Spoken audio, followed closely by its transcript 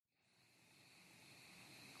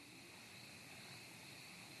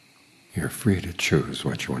You're free to choose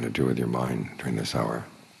what you want to do with your mind during this hour.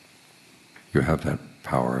 You have that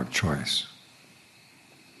power of choice.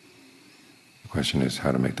 The question is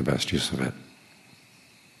how to make the best use of it.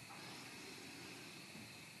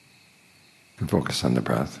 You can focus on the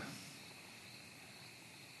breath.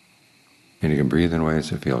 And you can breathe in ways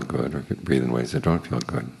that feel good, or you can breathe in ways that don't feel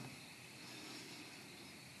good.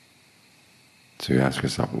 So you ask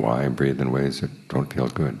yourself, why breathe in ways that don't feel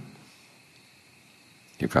good?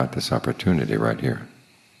 You've got this opportunity right here.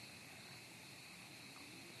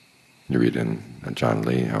 You read in John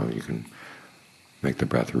Lee how you can make the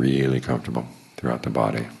breath really comfortable throughout the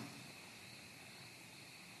body.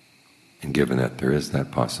 And given that there is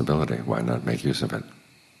that possibility, why not make use of it?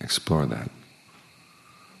 Explore that.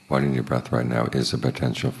 What in your breath right now is a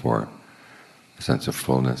potential for a sense of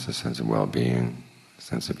fullness, a sense of well-being, a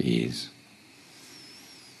sense of ease.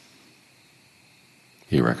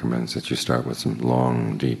 He recommends that you start with some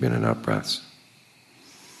long, deep in and out breaths,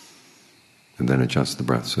 and then adjust the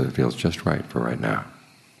breath so that it feels just right for right now.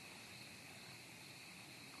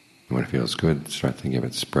 And when it feels good, start thinking of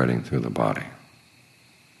it spreading through the body.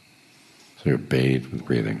 So you're bathed with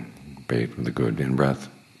breathing, bathed with a good in-breath,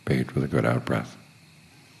 bathed with a good out-breath.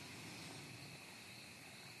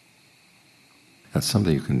 That's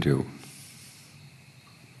something you can do.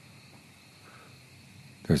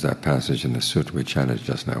 There's that passage in the sutta we chanted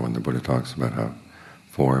just now when the Buddha talks about how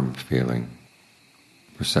form, feeling,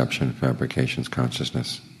 perception, fabrications,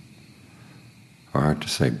 consciousness are hard to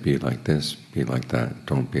say, be like this, be like that,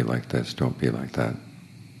 don't be like this, don't be like that.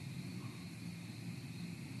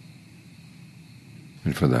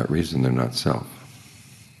 And for that reason they're not self.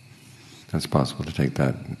 It's possible to take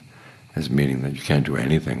that as meaning that you can't do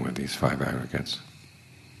anything with these five aggregates.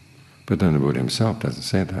 But then the Buddha himself doesn't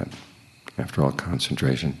say that. After all,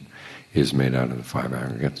 concentration is made out of the five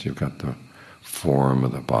aggregates. You've got the form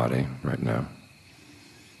of the body right now,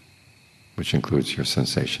 which includes your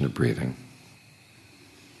sensation of breathing.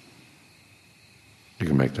 You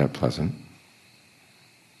can make that pleasant.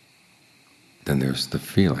 Then there's the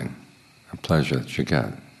feeling, a pleasure that you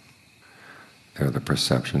get. There are the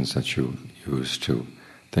perceptions that you use to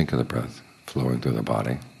think of the breath flowing through the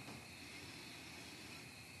body.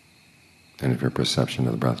 And if your perception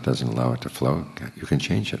of the breath doesn't allow it to flow, you can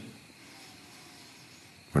change it.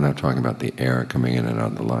 We're not talking about the air coming in and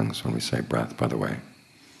out of the lungs when we say breath, by the way.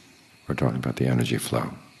 We're talking about the energy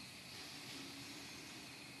flow.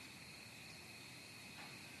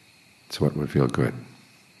 So what would feel good?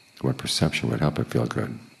 What perception would help it feel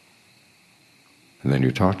good? And then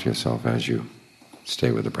you talk to yourself as you stay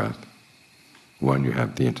with the breath. One, you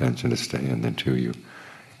have the intention to stay, and then two, you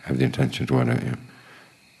have the intention to want to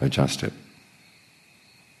adjust it.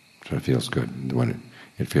 So it feels good. When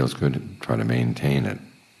it feels good, try to maintain it.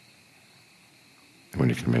 And when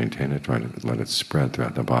you can maintain it, try to let it spread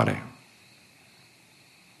throughout the body.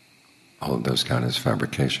 All of those count as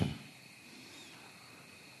fabrication.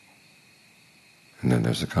 And then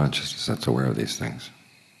there's a consciousness that's aware of these things.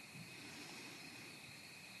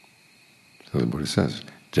 So the Buddha says,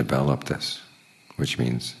 develop this, which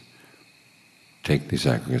means take these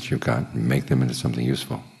aggregates you've got and make them into something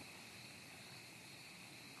useful.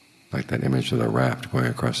 Like that image of the raft going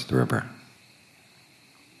across the river.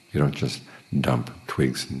 You don't just dump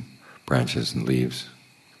twigs and branches and leaves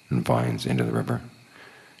and vines into the river.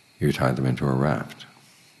 You tie them into a raft.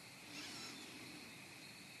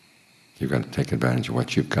 You've got to take advantage of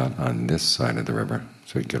what you've got on this side of the river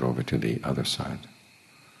so you get over to the other side.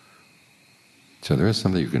 So there is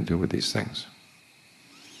something you can do with these things.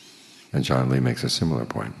 And John Lee makes a similar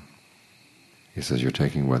point. He says you're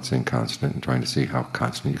taking what's inconstant and trying to see how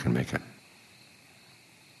constant you can make it.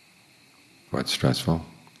 What's stressful,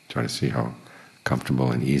 try to see how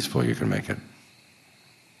comfortable and easeful you can make it.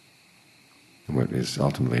 And what is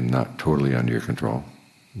ultimately not totally under your control,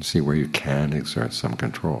 and see where you can exert some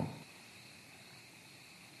control.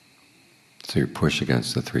 So you push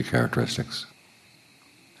against the three characteristics.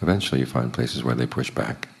 Eventually you find places where they push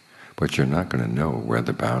back, but you're not going to know where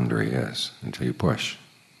the boundary is until you push.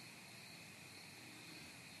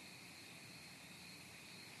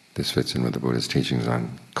 This fits in with the Buddha's teachings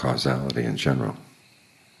on causality in general.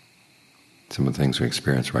 Some of the things we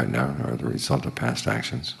experience right now are the result of past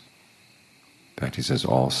actions. In fact, he says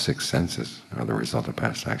all six senses are the result of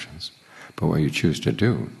past actions. But what you choose to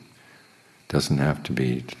do doesn't have to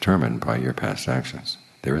be determined by your past actions.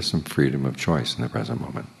 There is some freedom of choice in the present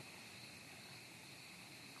moment.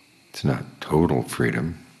 It's not total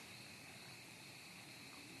freedom.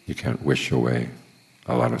 You can't wish away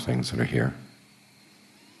a lot of things that are here.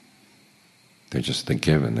 They're just the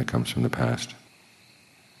given that comes from the past.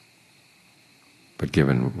 But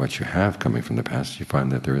given what you have coming from the past, you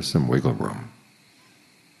find that there is some wiggle room,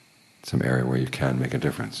 some area where you can make a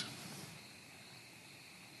difference.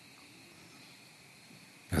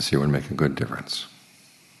 And so you want to make a good difference.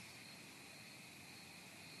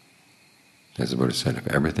 As the Buddha said, if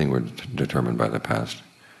everything were determined by the past,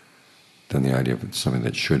 then the idea of something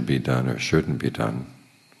that should be done or shouldn't be done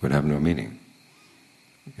would have no meaning.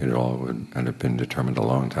 It all would have been determined a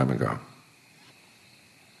long time ago.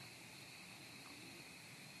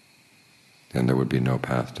 And there would be no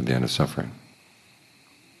path to the end of suffering.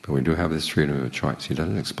 But we do have this freedom of choice. He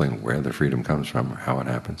doesn't explain where the freedom comes from or how it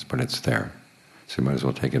happens, but it's there. So you might as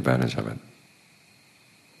well take advantage of it.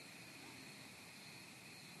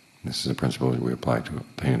 This is a principle that we apply to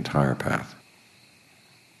the entire path.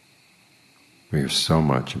 We hear so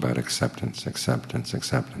much about acceptance, acceptance,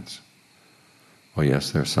 acceptance. Well,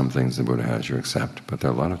 yes, there are some things the Buddha has you accept, but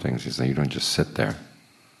there are a lot of things he says you don't just sit there.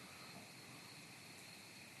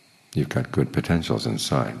 You've got good potentials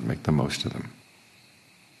inside. Make the most of them.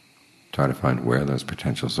 Try to find where those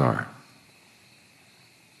potentials are.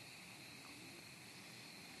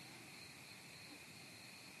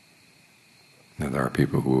 Now, there are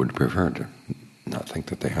people who would prefer to not think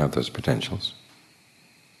that they have those potentials.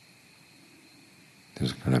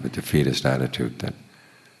 There's kind of a defeatist attitude that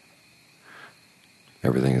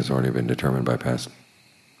everything has already been determined by past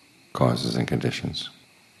causes and conditions.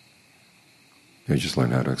 You just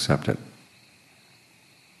learn how to accept it.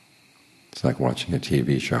 It's like watching a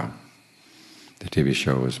TV show. The TV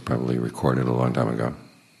show was probably recorded a long time ago.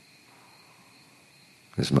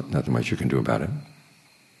 There's nothing much you can do about it.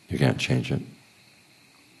 You can't change it.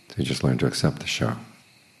 So you just learn to accept the show.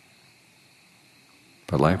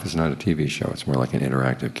 But life is not a TV show. It's more like an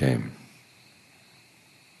interactive game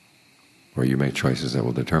where you make choices that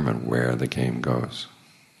will determine where the game goes.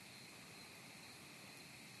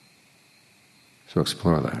 So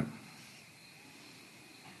explore that.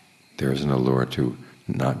 There is an allure to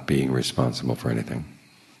not being responsible for anything.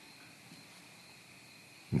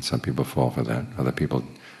 And some people fall for that. Other people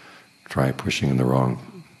try pushing in the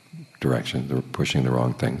wrong direction. They're pushing the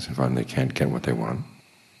wrong things and find they can't get what they want.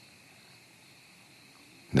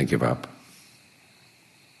 And they give up.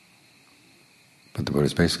 But the Buddha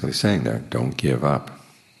is basically saying there, don't give up.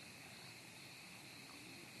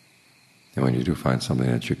 And when you do find something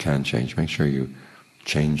that you can change, make sure you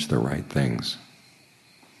change the right things.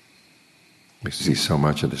 We see so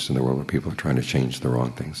much of this in the world where people are trying to change the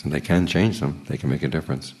wrong things. And they can change them, they can make a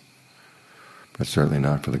difference. But certainly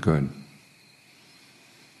not for the good.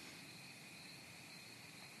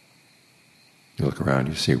 You look around,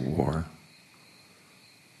 you see war,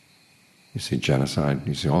 you see genocide,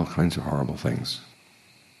 you see all kinds of horrible things.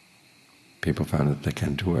 People found that they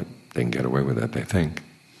can do it. They can get away with it, they think,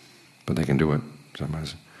 but they can do it.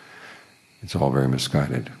 Sometimes it's all very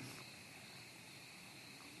misguided.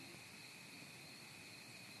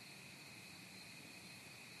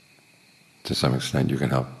 To some extent you can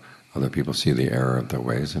help other people see the error of their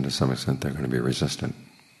ways, and to some extent they're going to be resistant.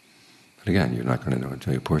 But again, you're not going to know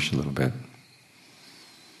until you push a little bit.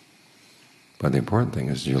 But the important thing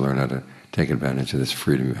is you learn how to take advantage of this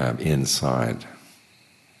freedom you have inside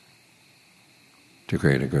to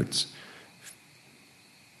create a good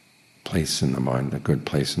place in the mind, a good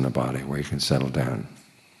place in the body where you can settle down.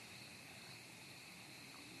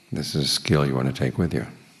 This is a skill you want to take with you.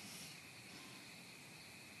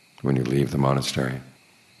 When you leave the monastery,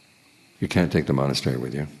 you can't take the monastery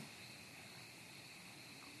with you,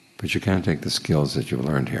 but you can take the skills that you've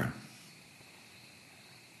learned here.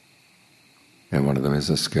 And one of them is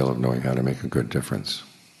the skill of knowing how to make a good difference.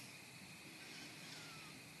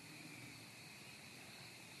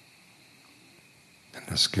 And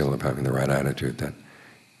the skill of having the right attitude that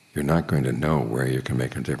you're not going to know where you can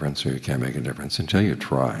make a difference or you can't make a difference until you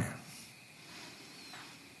try.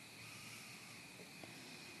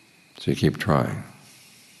 So you keep trying.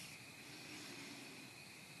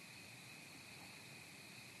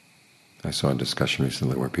 I saw a discussion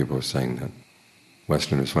recently where people were saying that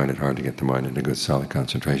Westerners find it hard to get the mind into good solid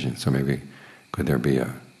concentration, so maybe could there be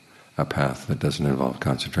a path that doesn't involve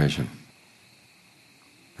concentration?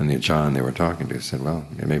 And the Ajahn they were talking to said, well,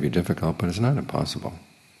 it may be difficult, but it's not impossible.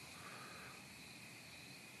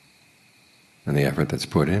 And the effort that's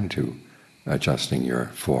put into adjusting your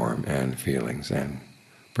form and feelings and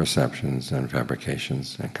perceptions and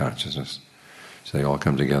fabrications and consciousness, so they all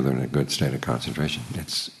come together in a good state of concentration.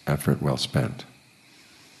 It's effort well spent.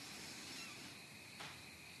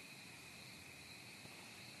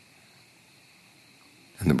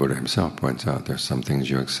 And the Buddha himself points out there's some things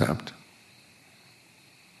you accept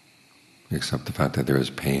You accept the fact that there is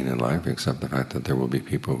pain in life. You accept the fact that there will be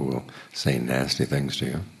people who will say nasty things to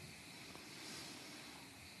you.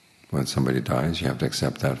 When somebody dies, you have to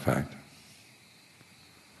accept that fact.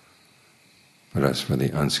 But as for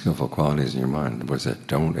the unskillful qualities in your mind, what is it?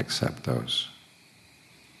 Don't accept those.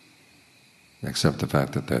 Accept the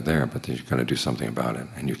fact that they're there, but you've got to do something about it,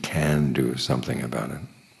 and you can do something about it.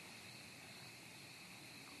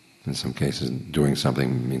 In some cases, doing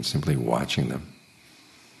something means simply watching them.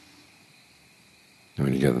 And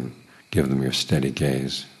when you give them your steady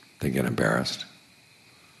gaze, they get embarrassed.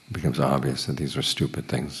 It becomes obvious that these are stupid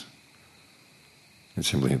things. And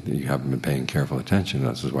simply you haven't been paying careful attention.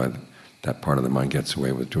 This is why that part of the mind gets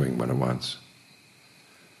away with doing what it wants.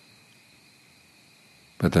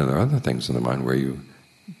 But then there are other things in the mind where you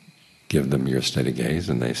give them your steady gaze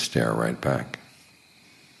and they stare right back.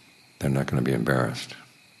 They're not going to be embarrassed.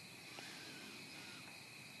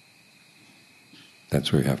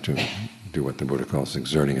 That's where you have to do what the Buddha calls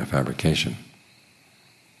exerting a fabrication.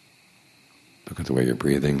 Look at the way you're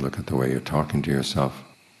breathing, look at the way you're talking to yourself,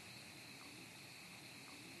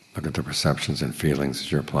 look at the perceptions and feelings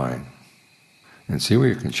that you're applying, and see where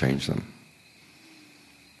you can change them.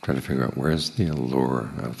 Try to figure out where's the allure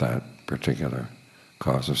of that particular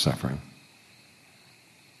cause of suffering.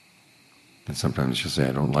 And sometimes you say,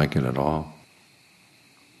 I don't like it at all,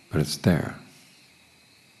 but it's there.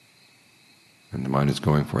 And the mind is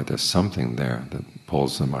going for it. There's something there that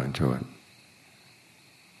pulls the mind to it.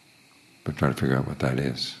 But try to figure out what that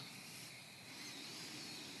is.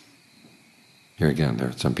 Here again, there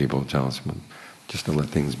are some people who tell us just to let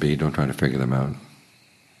things be, don't try to figure them out.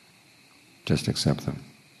 Just accept them.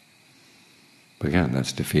 But again,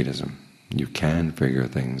 that's defeatism. You can figure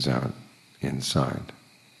things out inside.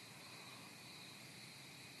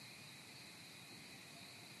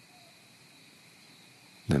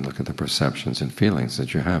 Then look at the perceptions and feelings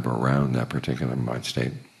that you have around that particular mind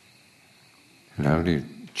state. And how do you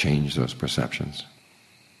change those perceptions?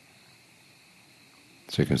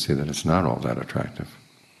 So you can see that it's not all that attractive.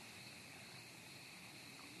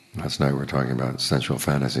 Last night we were talking about sensual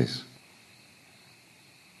fantasies.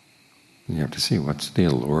 And you have to see what's the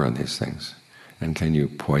allure in these things. And can you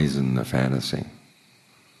poison the fantasy?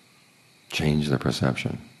 Change the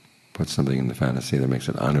perception. Put something in the fantasy that makes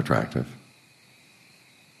it unattractive.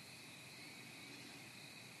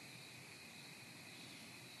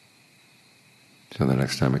 So the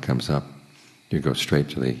next time it comes up, you go straight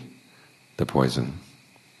to the poison.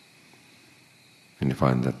 And you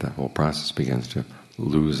find that the whole process begins to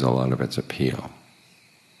lose a lot of its appeal.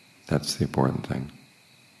 That's the important thing.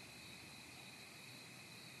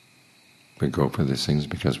 We go for these things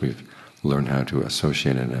because we've learned how to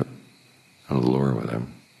associate an allure with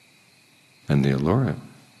them. And the allure,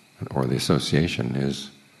 or the association,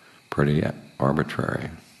 is pretty arbitrary.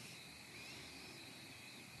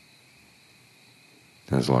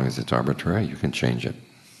 And as long as it's arbitrary, you can change it.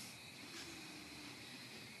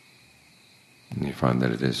 And you find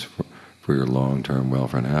that it is for your long-term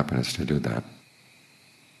welfare and happiness to do that.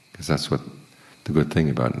 Because that's what the good thing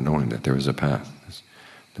about knowing that there is a path.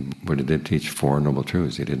 The Buddha did teach 4 noble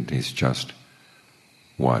truths. He didn't teach just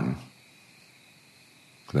one,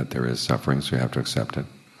 that there is suffering, so you have to accept it.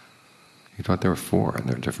 He taught there were 4, and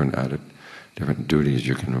there are different duties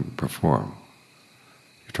you can perform.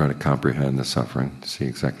 You try to comprehend the suffering, to see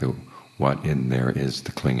exactly what in there is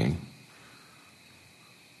the clinging.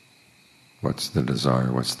 What's the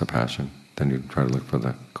desire, what's the passion? Then you try to look for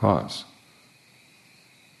the cause.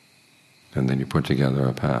 And then you put together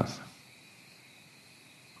a path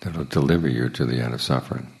that will deliver you to the end of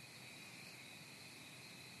suffering.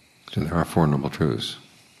 So there are 4 noble truths.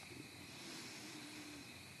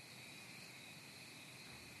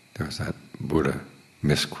 There's that Buddha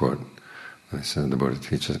misquote. They said the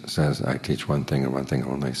Buddha says, I teach one thing and one thing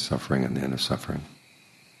only, suffering and the end of suffering.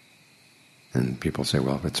 And people say,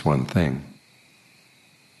 well, if it's one thing,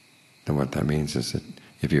 then what that means is that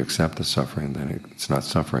if you accept the suffering, then it's not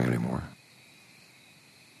suffering anymore.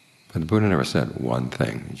 But the Buddha never said one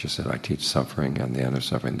thing. He just said, I teach suffering and the end of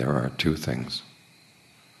suffering. There are 2 things.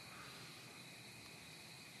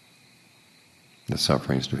 The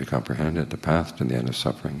suffering is to be comprehended. The path to the end of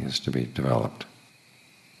suffering is to be developed.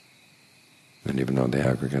 And even though the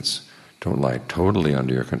aggregates don't lie totally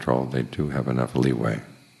under your control, they do have enough leeway.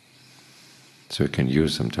 So you can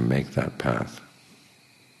use them to make that path.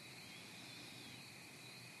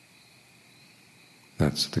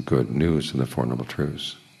 That's the good news of the 4 noble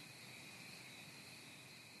truths.